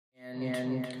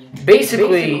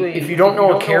basically, if you don't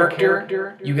know a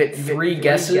character, you get 3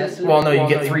 guesses. Well, no, you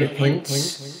get 3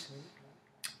 hints.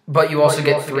 But you also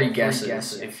get 3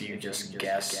 guesses if you just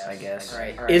guess, I guess.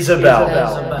 Right. Isabel.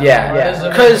 Yeah.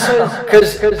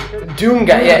 Because Doom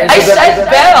guy. Yeah. I said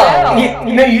Belle.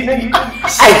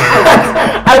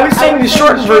 I was saying the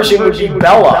short version would be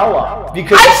Bella.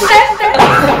 Because I said that.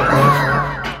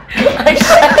 I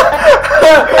said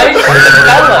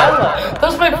Bella. That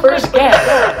was my first guess.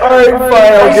 Alright,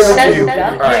 fine. I'll give it to you.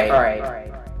 Bella.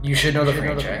 Alright. You should know the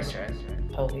franchise.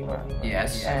 Pokemon.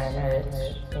 Yes. And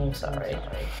I'm sorry.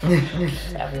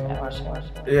 Everyone watching.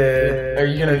 Yeah. Are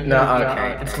you gonna? No.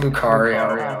 Okay. It's Lucario.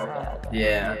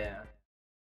 Yeah.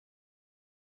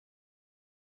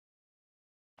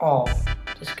 Oh,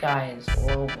 this guy is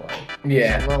Low Boy.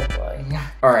 Yeah. Low Boy.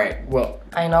 All right. Well.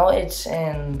 I know it's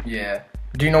in. Yeah.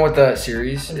 Do you know what the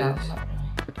series is? Not really.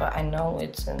 But I know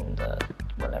it's in the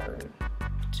whatever.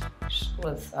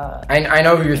 With I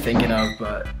know who you're thinking of,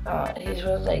 but he's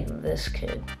with like this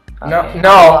kid. No.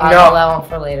 I'll allow that one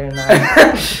for later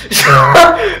now.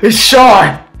 Sean.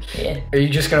 Yeah. Are you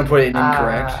just gonna put it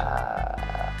incorrect?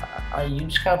 Are you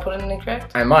just gonna put it in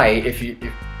incorrect? I might if you.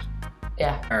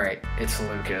 Yeah. All right. It's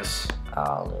Lucas.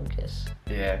 Oh, Lucas.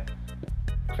 Yeah.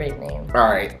 Great name. All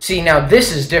right. See, now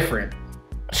this is different.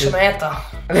 Samantha.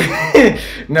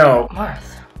 No.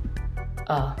 Martha.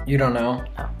 You don't know?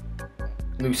 No.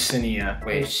 Lucinia.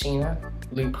 Wait. Lucina.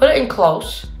 Put it in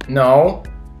close. No.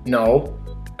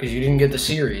 Because you didn't get the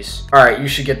series. All right. You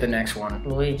should get the next one.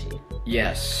 Luigi.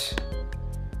 Yes.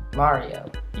 Mario.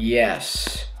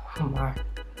 Yes. Mario.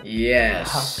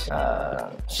 Yes.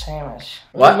 Samus.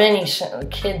 What? Mini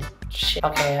kid shit.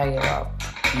 Okay, I give up.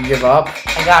 You give up?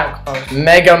 I got it close.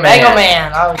 Mega Man. Mega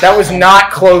Man. That was not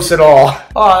close at all.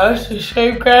 Oh, that's the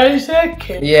same guy as that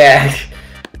kid. Yeah.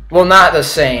 Well, not the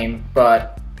same,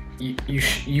 but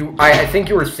I think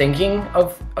you were thinking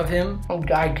of him.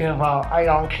 I give up. I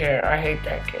don't care. I hate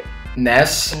that kid.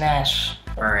 Ness.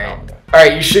 All right.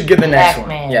 You should get the next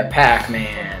Pac-Man. one. Yeah,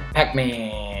 Pac-Man.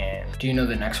 Do you know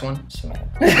the next one? Samantha.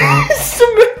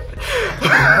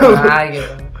 I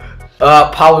give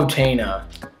up. Palutena.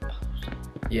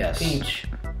 Yes. Peach.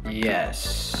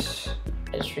 Yes.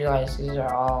 I just realized these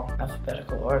are all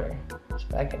alphabetical order.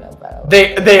 So I can up that.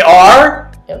 They are?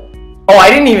 Yep. Oh,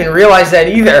 I didn't even realize that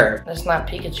either. That's not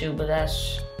Pikachu, but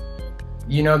that's.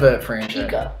 You know the franchise.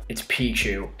 Pika. It's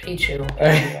Pichu.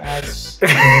 That's.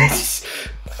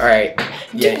 All right.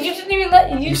 Yeah. You didn't even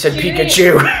let you said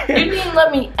Pikachu. You didn't even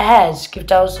let me ask if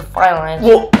that was the final answer.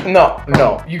 Well,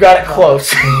 no. You got it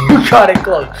close. You got it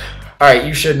close. All right.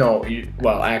 You should know.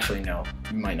 Well, actually, no.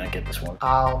 You might not get this one.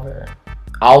 Oliver?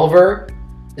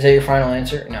 Is that your final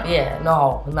answer? No. Yeah.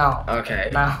 No. Okay.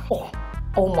 No.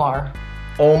 Omar.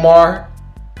 Olimar.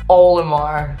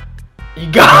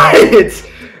 You got it.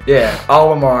 Yeah.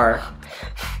 Olimar.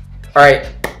 All right.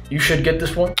 You should get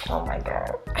this one. Oh my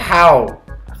god. How?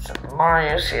 It's a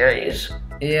Mario series.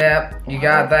 Yeah, you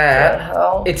got that. What the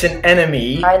hell? It's an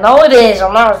enemy. I know it is.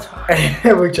 I'm not.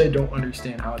 Which I don't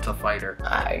understand how it's a fighter.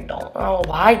 I don't know.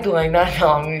 Why do I not know?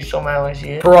 I'm gonna be so mad when I see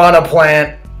it. Piranha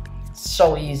Plant.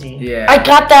 So easy. Yeah. I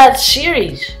got that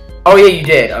series. Oh yeah, you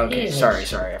did. Okay, Jesus.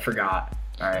 sorry, I forgot.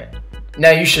 All right.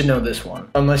 Now you should know this one,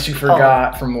 unless you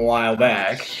forgot from a while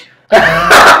back.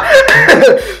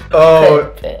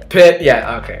 Oh, Pit.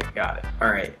 Yeah. Okay, got it. All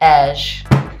right. Ash.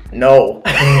 No,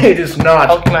 it is not.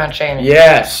 Pokemon trainer.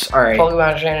 Yes. All right.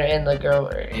 Pokemon trainer in the girl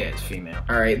version. Yeah, it's female.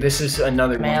 All right. This is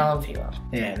another male and female.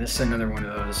 Yeah, this is another one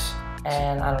of those.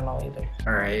 And I don't know either.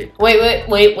 All right. Wait.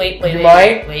 Wait.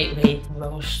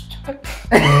 Roast.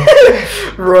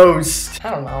 Roast. I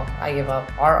don't know. I give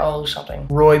up. R-O something.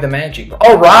 Roy the Magic.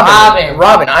 Oh, Robin.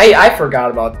 I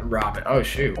forgot about Robin. Oh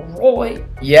shoot. Roy.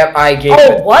 Yep, I gave.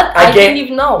 Oh, what? I didn't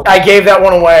even know. I gave that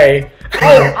one away.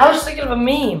 Oh, I was thinking of a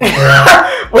meme.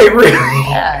 Wait, really?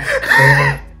 Yeah.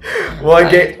 Well,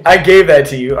 I gave that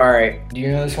to you. All right. Do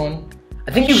you know this one?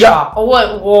 I think you got. Oh,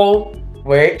 what? Whoa.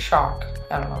 Wait. Shock.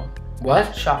 I don't know.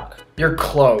 What? Shock. You're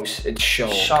close. It's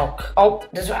Shulk. Shulk. Oh,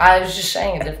 I was just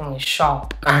saying it differently.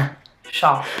 Shock.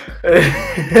 Shock.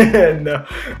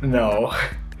 No.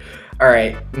 All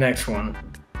right. Next one.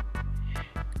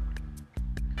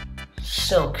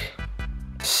 Silk.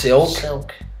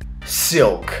 Silk.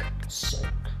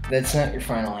 That's not your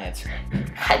final answer.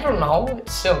 I don't know.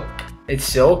 It's Silk. It's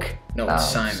Silk? No, it's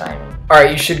Simon. All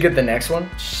right, you should get the next one.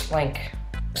 Slink.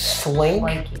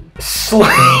 Slinky.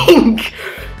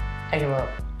 I give up.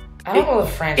 I don't know the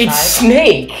franchise. It's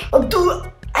Snake. Oh, dude,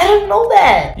 I didn't know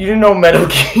that. You didn't know Metal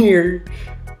Gear.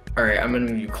 All right, I'm gonna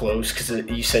move you close because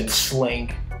you said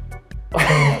Slink.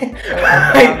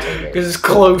 Because it's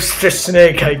close to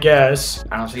snake, I guess.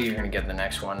 I don't think you're gonna get the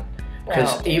next one.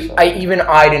 Because even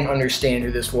I didn't understand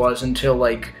who this was until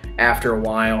like after a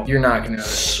while. You're not gonna know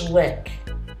this. Slick.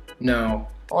 No.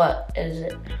 What is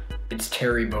it? It's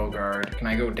Terry Bogard. Can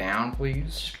I go down,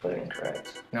 please? Just put it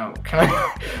incorrect. No. Can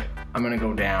I? I'm gonna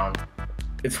go down.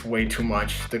 It's way too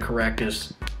much. The correct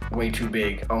is way too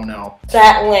big. Oh no.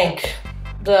 That Link.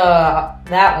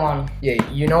 That one. Yeah,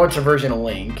 you know it's a version of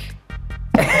Link.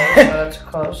 Okay, so that's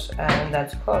close, and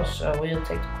that's close. So we'll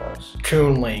take the close.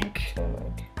 Toon Link. Toon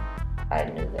Link. I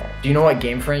knew that. Do you know what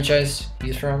game franchise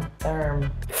he's from? Therm.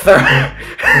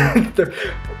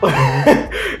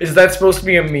 Is that supposed to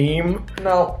be a meme?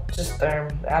 No, just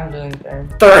Therm. I'm doing Therm.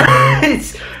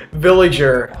 It's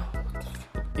Villager.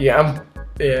 Yeah,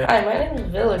 yeah. Hi, my name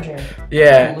is Villager.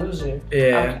 Yeah. I'm a loser.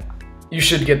 Yeah. You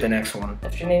should get the next one.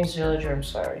 If your name's Villager, I'm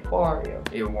sorry. Wario.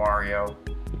 Yeah, Wario.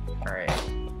 Alright.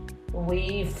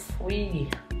 Wii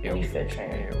Fit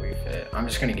trainer. Yeah, Wii Fit. I'm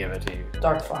just gonna give it to you.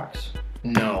 Dark Fox.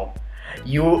 No.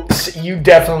 You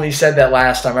definitely said that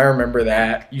last time. I remember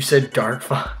that. You said Dark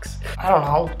Fox. I don't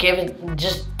know. Give it.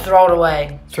 Just throw it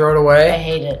away. Throw it away? I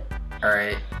hate it.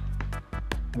 Alright.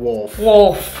 Wolf.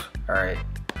 Wolf. Alright.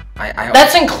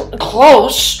 That's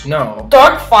close. No.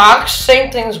 Dark Fox,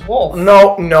 same thing as Wolf.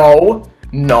 No.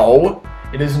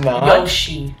 It is not.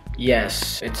 Yoshi.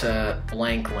 Yes, it's a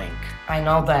blank Link. I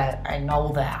know that. I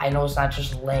know it's not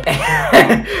just Link.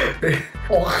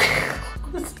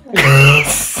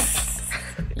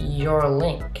 You're a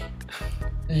Link.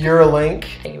 You're a Link?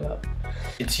 Think about it.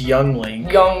 It's Young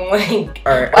Link. Young Link.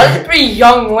 Alright. Let's be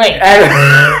Young Link.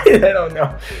 I don't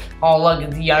know. Oh, look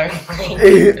at the Young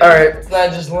Link. Alright. It's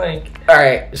not just Link.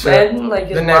 Alright, so then, like,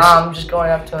 his mom just going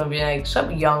up to him and being like,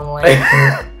 "Sup, Young Link?"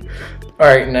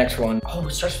 Alright, next one. Oh,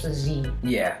 it starts with a Z.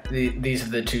 Yeah, these are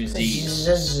the two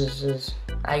Z's.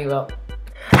 I give up.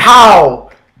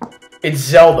 How? It's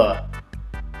Zelda.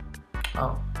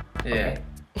 Oh. Yeah. Okay.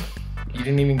 You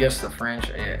didn't even guess the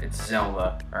franchise. Yeah, it's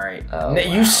Zelda. Alright. Oh,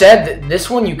 You wow. said that this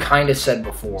one you kind of said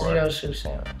before. Zero Suit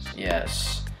Samus.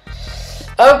 Yes.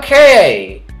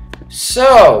 Okay.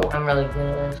 So. I'm really good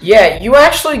at this. Yeah, you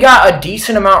actually got a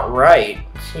decent amount right.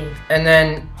 See. And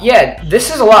then, yeah, this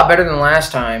is a lot better than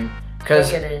last time. I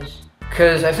think it is.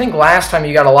 Because I think last time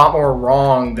you got a lot more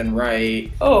wrong than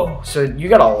right. Oh. So you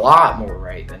got a lot more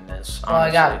right than this, honestly. Well,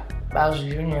 I got Bowser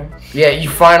Jr. Yeah, you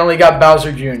finally got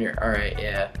Bowser Jr. Alright,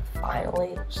 yeah.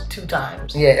 Finally? It's 2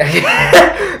 times. Yeah.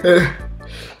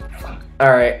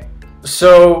 Alright.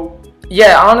 So,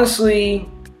 yeah, honestly,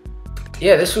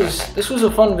 yeah, this was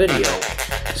a fun video.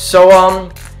 So,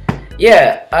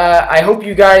 yeah, I hope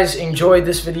you guys enjoyed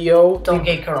this video. Don't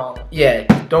get corona. Yeah,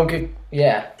 don't get,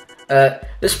 yeah.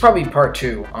 This is probably part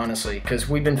 2, honestly, because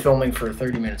we've been filming for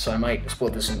 30 minutes, so I might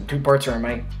split this into 2 parts, or I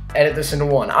might edit this into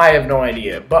 1. I have no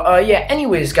idea. But, yeah,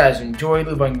 anyways, guys, enjoy.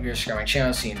 Leave a like, subscribe to my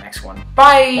channel. See you in the next one.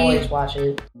 Bye! Always watch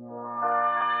it.